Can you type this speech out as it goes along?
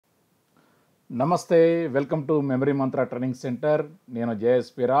నమస్తే, welcome to memory Mantra training centre. నేను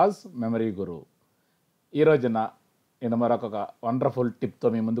JSP Raj, memory గురు. ఈ రోజున నేను మరొక వండర్ఫుల్ టిప్తో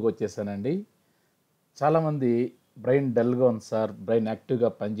మీ ముందుకు వచ్చేసానండి. చాలామంది బ్రెయిన్ డల్గా ఉంది సార్, బ్రెయిన్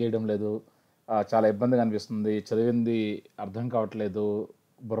యాక్టివ్గా పనిచేయడం లేదు, చాలా ఇబ్బందిగా అనిపిస్తుంది, చదివింది అర్థం కావట్లేదు,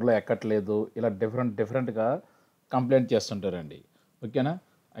 బుర్రలో ఎక్కట్లేదు, ఇలా డిఫరెంట్గా కంప్లైంట్ చేస్తుంటారండి. ఓకేనా?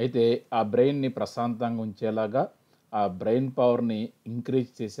 అయితే ఆ బ్రెయిన్ని ప్రశాంతంగా ఉంచేలాగా, ఆ బ్రెయిన్ పవర్ని ఇంక్రీజ్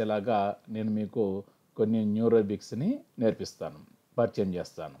చేసేలాగా నేను మీకు కొన్ని న్యూరోబిక్స్ని నేర్పిస్తాను, పరిచయం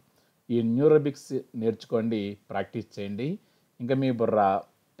చేస్తాను. ఈ న్యూరోబిక్స్ నేర్చుకోండి, ప్రాక్టీస్ చేయండి. ఇంకా మీ బుర్ర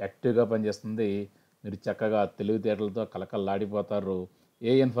యాక్టివ్గా పనిచేస్తుంది, మీరు చక్కగా తెలివితేటలతో కలకల్లాడిపోతారు.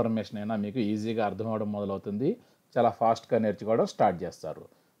 ఏ ఇన్ఫర్మేషన్ అయినా మీకు ఈజీగా అర్థం అవ్వడం మొదలవుతుంది, చాలా ఫాస్ట్గా నేర్చుకోవడం స్టార్ట్ చేస్తారు.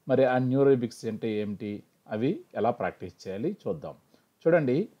 మరి ఆ న్యూరోబిక్స్ అంటే ఏమిటి, అవి ఎలా ప్రాక్టీస్ చేయాలి చూద్దాం.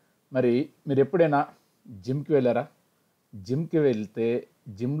 చూడండి, మరి మీరు ఎప్పుడైనా జిమ్కి వెళ్ళారా? జిమ్కి వెళ్తే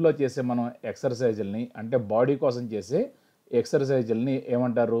జిమ్లో చేసే మనం ఎక్సర్సైజుల్ని, అంటే బాడీ కోసం చేసే ఎక్సర్సైజుల్ని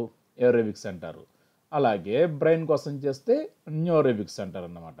ఏమంటారు? ఏరోబిక్స్ అంటారు. అలాగే బ్రెయిన్ కోసం చేస్తే న్యూరోబిక్స్ అంటారు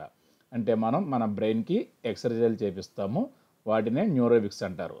అన్నమాట. అంటే మనం మన బ్రెయిన్కి ఎక్సర్సైజులు చేపిస్తాము, వాటినే న్యూరోబిక్స్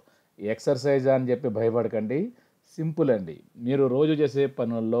అంటారు. ఎక్సర్సైజ్ అని చెప్పి భయపడకండి, సింపుల్ అండి. మీరు రోజు చేసే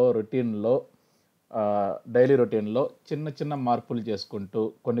పనుల్లో, రొటీన్లో, డైలీ రొటీన్లో చిన్న చిన్న మార్పులు చేసుకుంటూ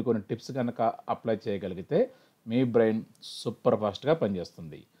కొన్ని టిప్స్ కనుక అప్లై చేయగలిగితే మీ బ్రెయిన్ సూపర్ ఫాస్ట్గా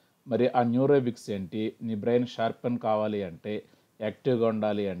పనిచేస్తుంది. మరి ఆ న్యూరోబిక్స్ ఏంటి, మీ బ్రెయిన్ షార్పెన్ కావాలి అంటే, యాక్టివ్గా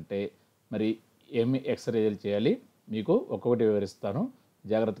ఉండాలి అంటే మరి ఏమి ఎక్సర్సైజులు చేయాలి మీకు ఒక్కొక్కటి వివరిస్తాను.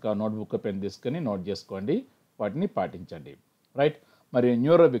 జాగ్రత్తగా నోట్బుక్ పెన్ తీసుకొని నోట్ చేసుకోండి, వాటిని పాటించండి. రైట్. మరి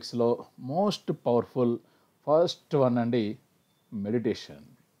న్యూరోబిక్స్లో మోస్ట్ పవర్ఫుల్ ఫస్ట్ వన్ అండి, మెడిటేషన్.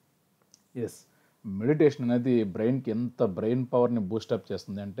 ఎస్, మెడిటేషన్ అనేది బ్రెయిన్కి ఎంత బ్రెయిన్ పవర్ని బూస్టప్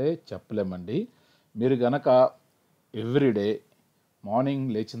చేస్తుంది అంటే చెప్పలేమండి. మీరు గనక ఎవ్రీడే మార్నింగ్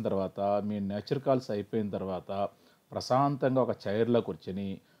లేచిన తర్వాత, మీ నేచర్ కాల్స్ అయిపోయిన తర్వాత ప్రశాంతంగా ఒక చైర్లో కూర్చొని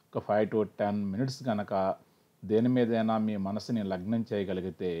ఒక 5 to 10 minutes కనుక దేని మీదైనా మీ మనసుని లగ్నం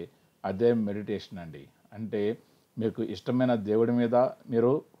చేయగలిగితే అదే మెడిటేషన్ అండి. అంటే మీకు ఇష్టమైన దేవుడి మీద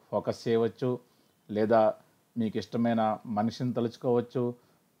మీరు ఫోకస్ చేయవచ్చు, లేదా మీకు ఇష్టమైన మనిషిని తలుచుకోవచ్చు.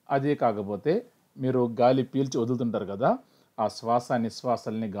 అది కాకపోతే మీరు గాలి పీల్చి వదులుతుంటారు కదా, ఆ శ్వాస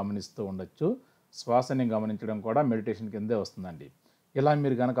నిశ్వాసాలని గమనిస్తూ ఉండొచ్చు. శ్వాసని గమనించడం కూడా మెడిటేషన్ కిందే వస్తుందండి. ఇలా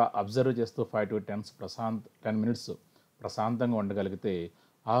మీరు కనుక అబ్జర్వ్ చేస్తూ 5 to 10 minutes ప్రశాంతంగా ఉండగలిగితే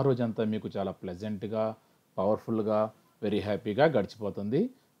ఆ రోజంతా మీకు చాలా ప్లెజెంట్గా, పవర్ఫుల్గా, వెరీ హ్యాపీగా గడిచిపోతుంది.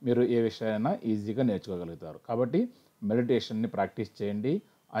 మీరు ఏ విషయాన్ని ఈజీగా నేర్చుకోగలుగుతారు. కాబట్టి మెడిటేషన్ని ప్రాక్టీస్ చేయండి.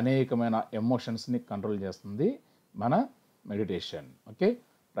 అనేకమైన ఎమోషన్స్ని కంట్రోల్ చేస్తుంది మన meditation. Okay,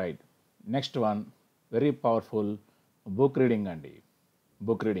 right. Next one, very powerful, book reading అండి.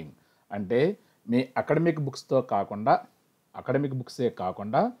 బుక్ రీడింగ్ అంటే మీ అకాడమిక్ బుక్సే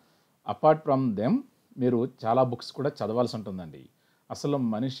కాకుండా అపార్ట్ ఫ్రమ్ దెమ్ మీరు చాలా బుక్స్ కూడా చదవాల్సి ఉంటుందండి. అసలు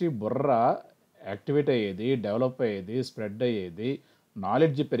మనిషి బుర్ర యాక్టివేట్ అయ్యేది, డెవలప్ అయ్యేది, స్ప్రెడ్ అయ్యేది,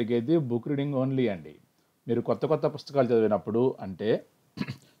 నాలెడ్జ్ పెరిగేది బుక్ రీడింగ్ ఓన్లీ అండి. మీరు కొత్త పుస్తకాలు చదివినప్పుడు అంటే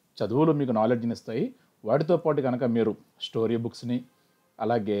చదువులు మీకు నాలెడ్జ్ని ఇస్తాయి. వాటితో పాటు కనుక మీరు స్టోరీ బుక్స్ని,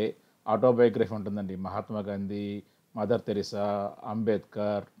 అలాగే ఆటోబయోగ్రఫీ ఉంటుందండి, మహాత్మా గాంధీ, మదర్ తెరిసా,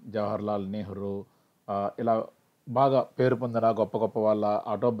 అంబేద్కర్, జవహర్లాల్ నెహ్రూ, ఇలా బాగా పేరు పొందిన గొప్ప వాళ్ళ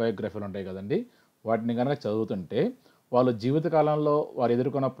ఆటోబయోగ్రఫీలు ఉంటాయి కదండి. వాటిని కనుక చదువుతుంటే వాళ్ళు జీవితకాలంలో వారు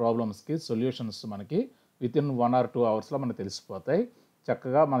ఎదుర్కొన్న ప్రాబ్లమ్స్కి సొల్యూషన్స్ మనకి వితిన్ 1 or 2 hours మనకు తెలిసిపోతాయి.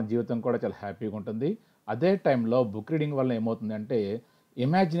 చక్కగా మన జీవితం కూడా చాలా హ్యాపీగా ఉంటుంది. అదే టైంలో బుక్ రీడింగ్ వల్ల ఏమవుతుందంటే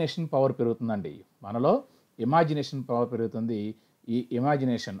ఇమాజినేషన్ పవర్ పెరుగుతుందండి. మనలో ఇమాజినేషన్ పవర్ పెరుగుతుంది. ఈ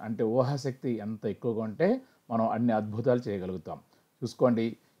ఇమాజినేషన్ అంటే ఊహాశక్తి ఎంత ఎక్కువగా ఉంటే మనం అన్ని అద్భుతాలు చేయగలుగుతాం. చూసుకోండి,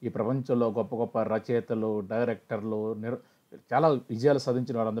 ఈ ప్రపంచంలో గొప్ప రచయితలు, డైరెక్టర్లు, చాలా విజయాలు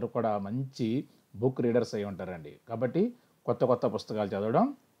సాధించిన వారందరూ కూడా మంచి బుక్ రీడర్స్ అయి ఉంటారండి. కాబట్టి కొత్త పుస్తకాలు చదవడం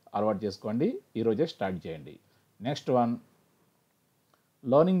అలవాటు చేసుకోండి, ఈరోజే స్టార్ట్ చేయండి. Next one,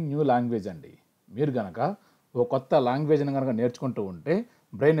 learning new language అండి. మీరు కనుక ఓ కొత్త లాంగ్వేజ్ని కనుక నేర్చుకుంటూ ఉంటే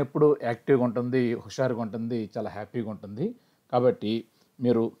బ్రెయిన్ ఎప్పుడు యాక్టివ్గా ఉంటుంది, హుషారుగా ఉంటుంది, చాలా హ్యాపీగా ఉంటుంది. కాబట్టి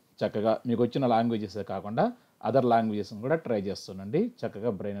మీరు చక్కగా మీకు వచ్చిన లాంగ్వేజెసే కాకుండా అదర్ లాంగ్వేజెస్ని కూడా ట్రై చేస్తుండండి. చక్కగా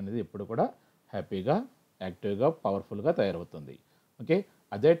బ్రెయిన్ అనేది ఎప్పుడు కూడా హ్యాపీగా, యాక్టివ్గా, పవర్ఫుల్గా తయారవుతుంది. ఓకే.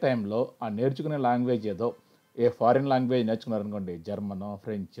 అదే టైంలో ఆ నేర్చుకునే లాంగ్వేజ్ ఏదో ఏ ఫారిన్ లాంగ్వేజ్ నేర్చుకున్నారనుకోండి, జర్మనో,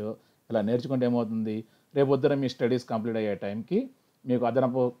 ఫ్రెంచ్, ఇలా నేర్చుకుంటే ఏమవుతుంది, రేపొద్దున మీ స్టడీస్ కంప్లీట్ అయ్యే టైంకి మీకు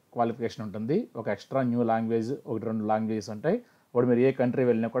అదనపు క్వాలిఫికేషన్ ఉంటుంది. ఒక ఎక్స్ట్రా న్యూ లాంగ్వేజ్, 1-2 లాంగ్వేజెస్ ఉంటాయి. ఇప్పుడు మీరు ఏ కంట్రీ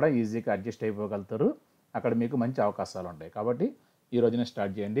వెళ్ళినా కూడా ఈజీగా అడ్జస్ట్ అయిపోగలుగుతారు. అక్కడ మీకు మంచి అవకాశాలు ఉంటాయి. కాబట్టి ఈ రోజునే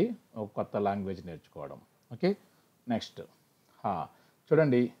స్టార్ట్ చేయండి ఒక కొత్త లాంగ్వేజ్ నేర్చుకోవడం. ఓకే. నెక్స్ట్,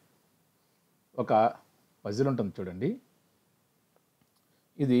 చూడండి, ఒక పజిల్ ఉంటుంది చూడండి.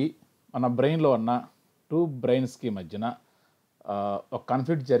 ఇది మన బ్రెయిన్లో ఉన్న టూ బ్రెయిన్స్కి మధ్యన ఒక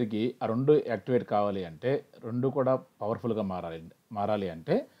కాన్ఫ్లిక్ట్ జరిగి ఆ రెండు యాక్టివేట్ కావాలి అంటే రెండు కూడా పవర్ఫుల్గా మారాలి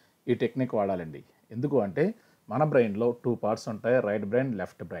అంటే ఈ టెక్నిక్ వాడాలండి. ఎందుకు అంటే మన బ్రెయిన్లో టూ పార్ట్స్ ఉంటాయి, రైట్ బ్రెయిన్,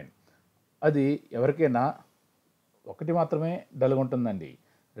 లెఫ్ట్ బ్రెయిన్. అది ఎవరికైనా ఒకటి మాత్రమే డల్గా ఉంటుందండి.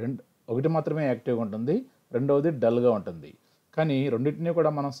 ఒకటి మాత్రమే యాక్టివ్గా ఉంటుంది, రెండవది డల్గా ఉంటుంది. కానీ రెండింటినీ కూడా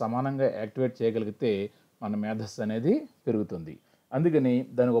మనం సమానంగా యాక్టివేట్ చేయగలిగితే మన మేధస్సు అనేది పెరుగుతుంది. అందుకని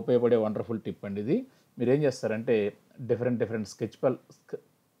దానికి ఉపయోగపడే వండర్ఫుల్ టిప్ అండి ఇది. మీరు ఏం చేస్తారంటే డిఫరెంట్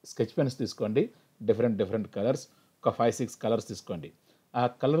స్కెచ్ పెన్స్ తీసుకోండి, డిఫరెంట్ కలర్స్, ఒక 5-6 కలర్స్ తీసుకోండి. ఆ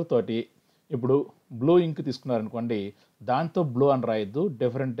కలర్ తోటి ఇప్పుడు బ్లూ ఇంక్ తీసుకున్నారనుకోండి, దాంతో బ్లూ అని రాయొద్దు,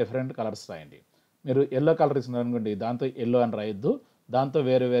 డిఫరెంట్ కలర్స్ రాయండి. మీరు ఎల్లో కలర్ తీసుకున్నారనుకోండి, దాంతో ఎల్లో అని రాయొద్దు, దాంతో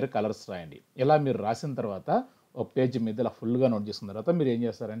వేరే కలర్స్ రాయండి. ఇలా మీరు రాసిన తర్వాత ఒక పేజ్ మీద ఇలా ఫుల్గా నోట్ చేసుకున్న తర్వాత మీరు ఏం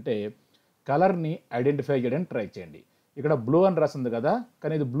చేస్తారంటే కలర్ని ఐడెంటిఫై చేయడానికి ట్రై చేయండి. ఇక్కడ బ్లూ అని రాసింది కదా,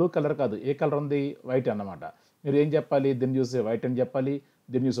 కానీ ఇది బ్లూ కలర్ కాదు. ఏ కలర్ ఉంది? వైట్ అన్నమాట. మీరు ఏం చెప్పాలి? దీన్ని చూసి వైట్ అని చెప్పాలి,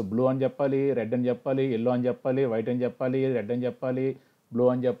 దీన్ని చూసి బ్లూ అని చెప్పాలి, రెడ్ అని చెప్పాలి, ఎల్లో అని చెప్పాలి, వైట్ అని చెప్పాలి, రెడ్ అని చెప్పాలి, బ్లూ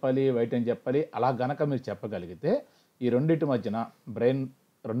అని చెప్పాలి, వైట్ అని చెప్పాలి. అలా గనక మీరు చెప్పగలిగితే ఈ రెండింటి మధ్యన బ్రెయిన్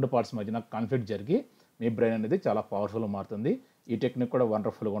రెండు పార్ట్స్ మధ్యన కాన్ఫ్లిక్ట్ జరిగి మీ బ్రెయిన్ అనేది చాలా పవర్ఫుల్గా మారుతుంది. ఈ టెక్నిక్ కూడా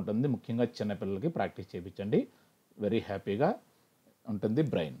వండర్ఫుల్గా ఉంటుంది. ముఖ్యంగా చిన్నపిల్లలకి ప్రాక్టీస్ చేయించండి. వెరీ హ్యాపీగా ఉంటుంది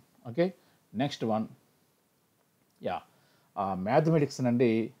brain. Okay, next one mathematics అండి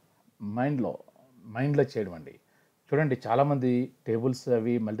మైండ్లో చేయడం అండి. చూడండి, చాలామంది టేబుల్స్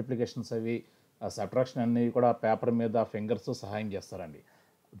అవి మల్టిప్లికేషన్స్ అవి సబ్ట్రాక్షన్ అన్నీ కూడా పేపర్ మీద ఫింగర్స్ సహాయం చేస్తారండి.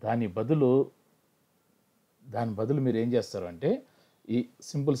 దాని బదులు మీరు ఏం చేస్తారు అంటే ఈ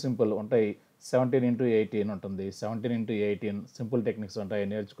సింపుల్ ఉంటాయి. 17 × 18 ఉంటుంది, 17 × 18 సింపుల్ టెక్నిక్స్ ఉంటాయి.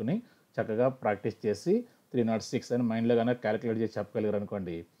 నేర్చుకుని చక్కగా ప్రాక్టీస్ చేసి 306 అని మైండ్లో కనుక క్యాలిక్యులేట్ చేసి చెప్పగలిగారు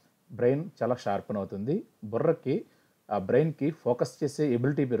అనుకోండి, బ్రెయిన్ చాలా షార్పన్ అవుతుంది. బుర్రకి ఆ బ్రెయిన్కి ఫోకస్ చేసే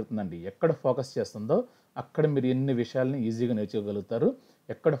ఎబిలిటీ పెరుగుతుందండి. ఎక్కడ ఫోకస్ చేస్తుందో అక్కడ మీరు ఎన్ని విషయాలని ఈజీగా నేర్చుకోగలుగుతారు.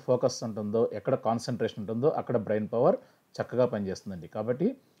 ఎక్కడ ఫోకస్ ఉంటుందో, ఎక్కడ కాన్సన్ట్రేషన్ ఉంటుందో అక్కడ బ్రెయిన్ పవర్ చక్కగా పనిచేస్తుందండి. కాబట్టి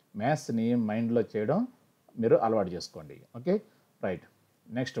మ్యాథ్స్ని మైండ్లో చేయడం మీరు అలవాటు చేసుకోండి. Okay, right.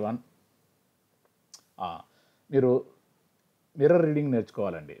 నెక్స్ట్ వన్, మీరు మిర్రర్ రీడింగ్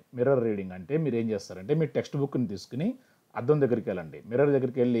నేర్చుకోవాలండి. మిర్రర్ రీడింగ్ అంటే మీరు ఏం చేస్తారంటే మీ టెక్స్ట్ బుక్ని తీసుకుని అద్దం దగ్గరికి వెళ్ళండి. మిర్రర్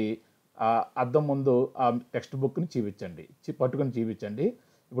దగ్గరికి వెళ్ళి ఆ అద్దం ముందు ఆ టెక్స్ట్ బుక్ని పట్టుకొని చూపించండి.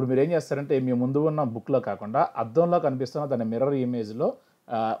 ఇప్పుడు మీరు ఏం చేస్తారంటే మీ ముందు ఉన్న బుక్లో కాకుండా అద్దంలో కనిపిస్తున్న దాని మిర్రర్ ఇమేజ్లో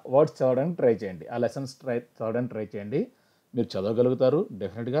వర్డ్స్ చదవడానికి ట్రై చేయండి. ఆ లెసన్స్ చదవడానికి ట్రై చేయండి. మీరు చదవగలుగుతారు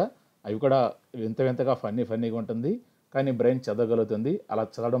డెఫినెట్గా. అవి కూడా వింతగా ఫన్నీగా ఉంటుంది, కానీ బ్రెయిన్ చదవగలుగుతుంది. అలా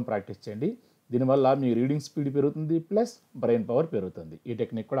చదవడం ప్రాక్టీస్ చేయండి. దీనివల్ల మీ రీడింగ్ స్పీడ్ పెరుగుతుంది, ప్లస్ బ్రెయిన్ పవర్ పెరుగుతుంది. ఈ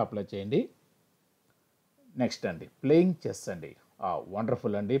టెక్నిక్ కూడా అప్లై చేయండి. నెక్స్ట్ అండి, ప్లేయింగ్ చెస్ అండి.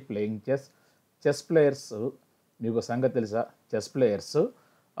 వండర్ఫుల్ అండి ప్లేయింగ్ చెస్ ప్లేయర్స్. మీకు సంగతి తెలుసా? చెస్ ప్లేయర్స్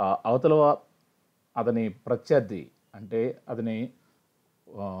అవతల అతని ప్రత్యర్థి అంటే అతని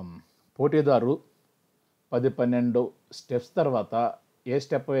పోటీదారు 10-12 స్టెప్స్ తర్వాత ఏ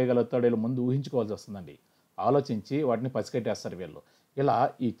స్టెప్ వేయగలుగుతాడో వీళ్ళు ముందు ఊహించుకోవాల్సి వస్తుందండి. ఆలోచించి వాటిని పసిగట్టేస్తారు వీళ్ళు. ఇలా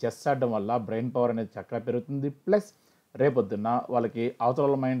ఈ చెస్ ఆడడం వల్ల బ్రెయిన్ పవర్ అనేది చక్కగా పెరుగుతుంది, ప్లస్ రేపొద్దున్న వాళ్ళకి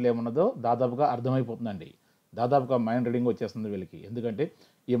అవతల మైండ్లో ఏమున్నదో దాదాపుగా అర్థమైపోతుందండి. దాదాపుగా మైండ్ రీడింగ్ వచ్చేస్తుంది వీళ్ళకి. ఎందుకంటే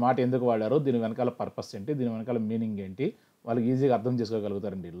ఈ మాట ఎందుకు వాడారో, దీని వెనకాల పర్పస్ ఏంటి, దీని వెనకాల మీనింగ్ ఏంటి, వాళ్ళకి ఈజీగా అర్థం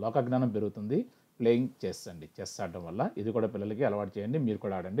చేసుకోగలుగుతారండి. లోకజ్ఞానం పెరుగుతుంది ప్లేయింగ్ చెస్ అండి. చెస్ ఆడడం వల్ల ఇది కూడా పిల్లలకి అలవాటు చేయండి. మీరు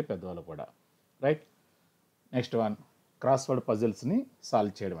కూడా ఆడండి, పెద్దవాళ్ళు కూడా. Right. Next one, crossword పజిల్స్ని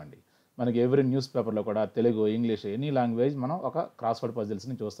solve చేయడం అండి. మనకి ఎవ్రీ న్యూస్ పేపర్లో కూడా తెలుగు, ఇంగ్లీష్, ఎనీ లాంగ్వేజ్ మనం ఒక క్రాస్వర్డ్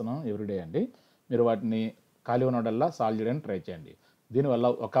పజిల్స్ని చూస్తున్నాం ఎవ్రీడే అండి. మీరు వాటిని ఖాళీ ఉన్నడల్లా సాల్వ్ చేయడానికి ట్రై చేయండి. దీనివల్ల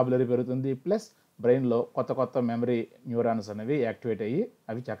వొకాబులరీ పెరుగుతుంది, ప్లస్ బ్రెయిన్లో కొత్త మెమరీ న్యూరాన్స్ అనేవి యాక్టివేట్ అయ్యి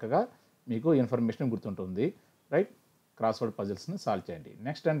అవి చక్కగా మీకు ఇన్ఫర్మేషన్ గుర్తుంటుంది. రైట్. క్రాస్వర్డ్ పజిల్స్ని సాల్వ్ చేయండి.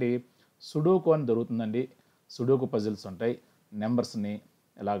 నెక్స్ట్ అండి, సుడోకు అని దొరుకుతుందండి. సుడోకు పజిల్స్ ఉంటాయి. నెంబర్స్ని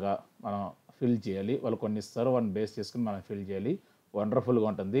ఇలాగా మనం ఫిల్ చేయాలి. వాళ్ళు కొన్ని ఇస్తారు, వాళ్ళని బేస్ చేసుకుని మనం ఫిల్ చేయాలి. వండర్ఫుల్గా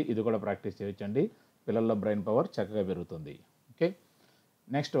ఉంటుంది. ఇది కూడా ప్రాక్టీస్ చేయొచ్చండి. పిల్లల్లో బ్రెయిన్ పవర్ చక్కగా పెరుగుతుంది. Okay.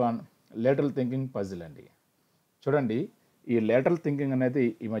 Next one, lateral thinking puzzle అండి. చూడండి, ఈ లేటరల్ థింకింగ్ అనేది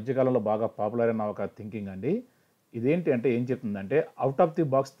ఈ మధ్యకాలంలో బాగా పాపులర్ అయిన ఒక థింకింగ్ అండి. ఇదేంటి అంటే ఏం చెప్తుందంటే out of the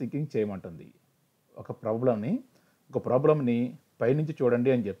box thinking చేయమంటుంది. ఒక ప్రాబ్లమ్ని పైనుంచి చూడండి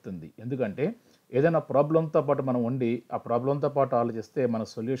అని చెప్తుంది. ఎందుకంటే ఏదైనా ప్రాబ్లంతో పాటు మనం ఉండి ఆ ప్రాబ్లంతో పాటు ఆలోచిస్తే మన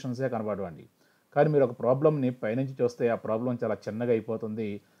సొల్యూషన్సే కనబడవండి. కానీ మీరు ఒక ప్రాబ్లమ్ని పైనుంచి చూస్తే ఆ ప్రాబ్లం చాలా చిన్నగా అయిపోతుంది.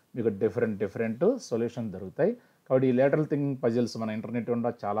 మీకు డిఫరెంట్ సొల్యూషన్ దొరుకుతాయి. కాబట్టి ఈ లేటరల్ థింకింగ్ పజిల్స్ మన ఇంటర్నెట్ ఉండా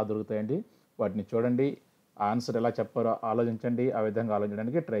చాలా దొరుకుతాయండి. వాటిని చూడండి, ఆన్సర్ ఎలా చెప్పారో ఆలోచించండి, ఆ విధంగా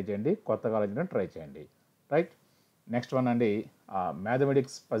ఆలోచించడానికి ట్రై చేయండి, కొత్తగా ఆలోచించడానికి ట్రై చేయండి. రైట్. నెక్స్ట్ వన్ అండి,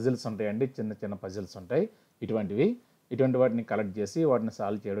 మ్యాథమెటిక్స్ పజిల్స్ ఉంటాయండి. చిన్న పజిల్స్ ఉంటాయి. ఇటువంటివి ఇటువంటి వాటిని కలెక్ట్ చేసి వాటిని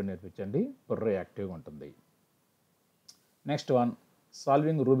సాల్వ్ చేయడం నేర్పించండి. బుర్ర యాక్టివ్గా ఉంటుంది. Next one,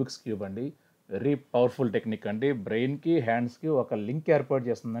 solving Rubik's cube అండి. వెరీ పవర్ఫుల్ టెక్నిక్ అండి. బ్రెయిన్కి హ్యాండ్స్కి ఒక లింక్ ఏర్పాటు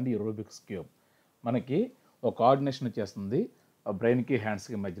చేస్తుందండి ఈ రూబిక్స్ క్యూబ్. మనకి ఒక కోఆర్డినేషన్ చేస్తుంది బ్రెయిన్కి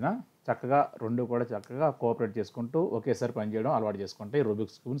హ్యాండ్స్కి మధ్యన. చక్కగా రెండు కూడా చక్కగా కోఆపరేట్ చేసుకుంటూ ఒకేసారి పనిచేయడం అలవాటు చేసుకుంటే ఈ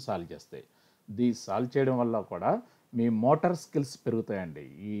రూబిక్స్ క్యూబ్ని సాల్వ్ చేస్తాయి. సాల్వ్ చేయడం వల్ల కూడా మీ మోటార్ స్కిల్స్ పెరుగుతాయండి.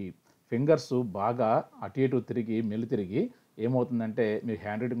 ఈ ఫింగర్స్ బాగా అటు ఇటు తిరిగి మెల్లి తిరిగి ఏమవుతుందంటే మీ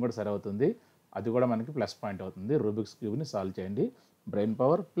హ్యాండ్ రైటింగ్ కూడా సరి అవుతుంది. అది కూడా మనకి ప్లస్ పాయింట్ అవుతుంది. రూబిక్స్ క్యూబ్ని సాల్వ్ చేయండి. Brain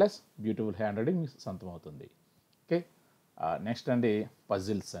power plus beautiful hand writing మీకు సొంతం అవుతుంది. ఓకే. నెక్స్ట్ అండి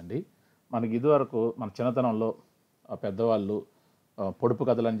పజిల్స్ అండి. మనకి ఇదివరకు మన చిన్నతనంలో పెద్దవాళ్ళు పొడుపు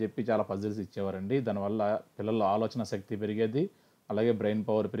కథలు అని చెప్పి చాలా పజిల్స్ ఇచ్చేవారండి. దానివల్ల పిల్లల ఆలోచన శక్తి పెరిగేది, అలాగే బ్రెయిన్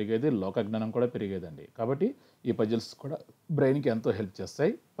పవర్ పెరిగేది, లోకజ్ఞానం కూడా పెరిగేదండి. కాబట్టి ఈ పజిల్స్ కూడా బ్రెయిన్కి ఎంతో హెల్ప్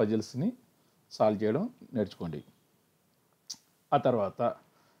చేస్తాయి. పజిల్స్ని సాల్వ్ చేయడం నేర్చుకోండి. ఆ తర్వాత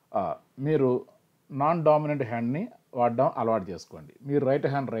మీరు నాన్ డామినెంట్ హ్యాండ్ని వాడడం అలవాటు చేసుకోండి. మీరు రైట్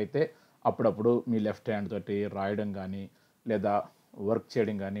హ్యాండర్ అయితే అప్పుడప్పుడు మీ లెఫ్ట్ హ్యాండ్ తోటి రాయడం కానీ, లేదా వర్క్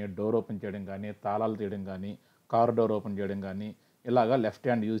చేయడం కానీ, డోర్ ఓపెన్ చేయడం కానీ, తాళాలు తీయడం కానీ, కార్ డోర్ ఓపెన్ చేయడం కానీ, ఇలాగా లెఫ్ట్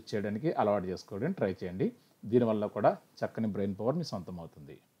హ్యాండ్ యూజ్ చేయడానికి అలవాటు చేసుకోవడానికి ట్రై చేయండి. దీనివల్ల కూడా చక్కని బ్రెయిన్ పవర్ మీ సొంతం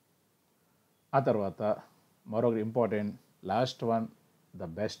అవుతుంది. ఆ తర్వాత మరొక important last one, the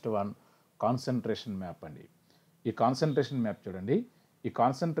best one, concentration map అండి. ఈ కాన్సన్ట్రేషన్ మ్యాప్ చూడండి. ఈ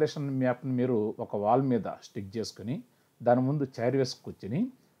కాన్సన్ట్రేషన్ మ్యాప్ని మీరు ఒక వాల్ మీద స్టిక్ చేసుకుని దాని ముందు చైర్ వేసి కూర్చుని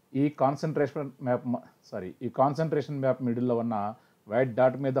ఈ కాన్సన్ట్రేషన్ మ్యాప్ మిడిల్లో ఉన్న వైట్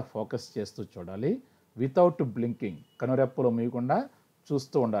డాట్ మీద ఫోకస్ చేస్తూ చూడాలి. వితౌట్ బ్లింకింగ్, కనురెప్పలు మూయకుండా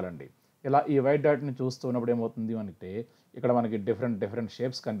చూస్తూ ఉండాలండి. ఇలా ఈ వైట్ డాట్ని చూస్తూ ఉన్నప్పుడు ఏమవుతుంది అంటే ఇక్కడ మనకి డిఫరెంట్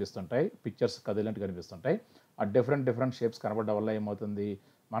షేప్స్ కనిపిస్తుంటాయి. పిక్చర్స్ కదిలినట్టు కనిపిస్తుంటాయి. ఆ డిఫరెంట్ షేప్స్ కనబడడం వల్ల ఏమవుతుంది,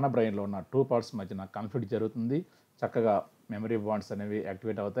 మన బ్రెయిన్లో ఉన్న 2 పార్ట్స్ మధ్యన కాన్ఫ్లిక్ట్ జరుగుతుంది. చక్కగా మెమరీ బాండ్స్ అనేవి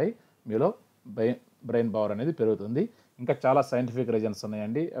యాక్టివేట్ అవుతాయి. మీలో బ్రెయిన్ పవర్ అనేది పెరుగుతుంది. ఇంకా చాలా సైంటిఫిక్ రీజన్స్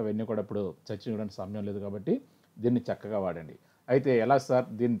ఉన్నాయండి. అవన్నీ కూడా ఇప్పుడు చర్చించడానికి సమయం లేదు కాబట్టి దీన్ని చక్కగా వాడండి. అయితే ఎలా సార్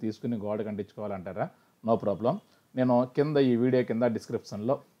దీన్ని తీసుకుని గోడకు అంటించుకోవాలంటారా? No problem. నేను కింద ఈ వీడియో కింద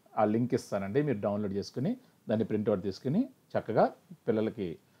డిస్క్రిప్షన్లో ఆ లింక్ ఇస్తానండి. మీరు డౌన్లోడ్ చేసుకుని దాన్ని ప్రింట్అవుట్ తీసుకుని చక్కగా పిల్లలకి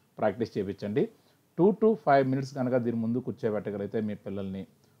ప్రాక్టీస్ చేయించండి. 2 to 5 minutes కనుక దీని ముందు కూర్చోబెట్టగలిగితే మీ పిల్లల్ని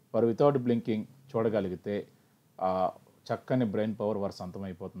వారు వితౌట్ బ్లింకింగ్ చూడగలిగితే చక్కని బ్రెయిన్ పవర్ వారు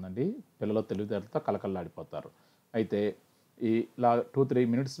సొంతమైపోతుందండి. పిల్లలు తెలివితేటలతో కలకల్లాడిపోతారు. అయితే ఇలా 2-3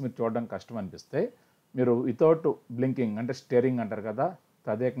 minutes మీరు చూడడం కష్టం అనిపిస్తే మీరు వితౌట్ బ్లింకింగ్ అంటే స్టేరింగ్ అంటారు కదా,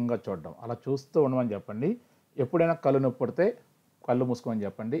 తదేకంగా చూడడం, అలా చూస్తూ ఉండమని చెప్పండి. ఎప్పుడైనా కళ్ళు నొప్పి పడితే కళ్ళు మూసుకోమని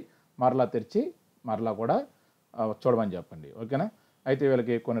చెప్పండి. మరలా తెరిచి మరలా కూడా చూడమని చెప్పండి. ఓకేనా? అయితే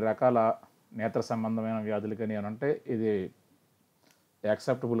వీళ్ళకి కొన్ని రకాల నేత్ర సంబంధమైన వ్యాధులు కానీ ఏమంటే ఇది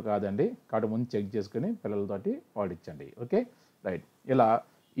యాక్సెప్టబుల్ కాదండి. కాబట్టి ముందు చెక్ చేసుకుని పిల్లలతోటి వాడించండి. Okay, right. ఇలా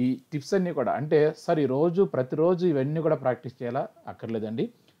ఈ టిప్స్ అన్నీ కూడా అంటే సార్ ప్రతిరోజు ఇవన్నీ కూడా ప్రాక్టీస్ చేయాలా? అక్కర్లేదండి.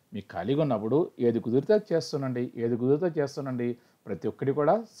 మీకు ఖాళీగా ఉన్నప్పుడు ఏది కుదిరితే చేస్తుండండి. ప్రతి ఒక్కటి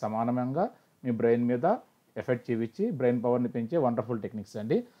కూడా సమానంగా మీ బ్రెయిన్ మీద ఎఫెక్ట్ చూపించి బ్రెయిన్ పవర్ని పెంచే వండర్ఫుల్ టెక్నిక్స్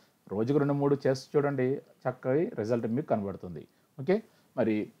అండి. రోజుకు 2-3 చేసి చూడండి, చక్కగా రిజల్ట్ మీకు కనబడుతుంది. ఓకే,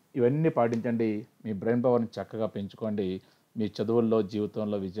 మరి ఇవన్నీ పాటించండి. మీ బ్రెయిన్ పవర్ని చక్కగా పెంచుకోండి. మీ చదువుల్లో,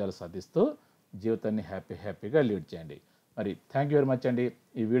 జీవితంలో విజయాలు సాధిస్తూ జీవితాన్ని హ్యాపీగా లీడ్ చేయండి. మరి థ్యాంక్ యూ వెరీ మచ్ అండి.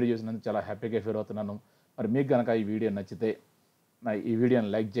 ఈ వీడియో చూసినందుకు చాలా హ్యాపీగా ఫీల్ అవుతున్నాను. మరి మీకు కనుక ఈ వీడియో నచ్చితే ఈ వీడియోని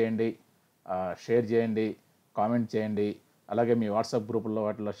లైక్ చేయండి, షేర్ చేయండి, కామెంట్ చేయండి. అలాగే మీ వాట్సాప్ గ్రూపుల్లో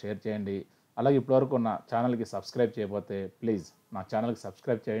వాటిలో షేర్ చేయండి. అలాగే ఇప్పటివరకు నా ఛానల్కి సబ్స్క్రైబ్ చేయకపోతే ప్లీజ్ నా ఛానల్కి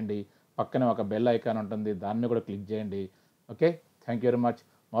సబ్స్క్రైబ్ చేయండి. పక్కనే ఒక బెల్ ఐకాన్ ఉంటుంది, దాన్ని కూడా క్లిక్ చేయండి. Okay, thank you very much.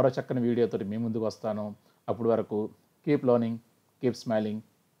 మరో చక్కని వీడియోతో మీ ముందుకు వస్తాను. అప్పటి వరకు కీప్ లర్నింగ్, కీప్ స్మైలింగ్.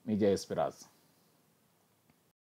 మీ జేఎస్పీ రాజ్.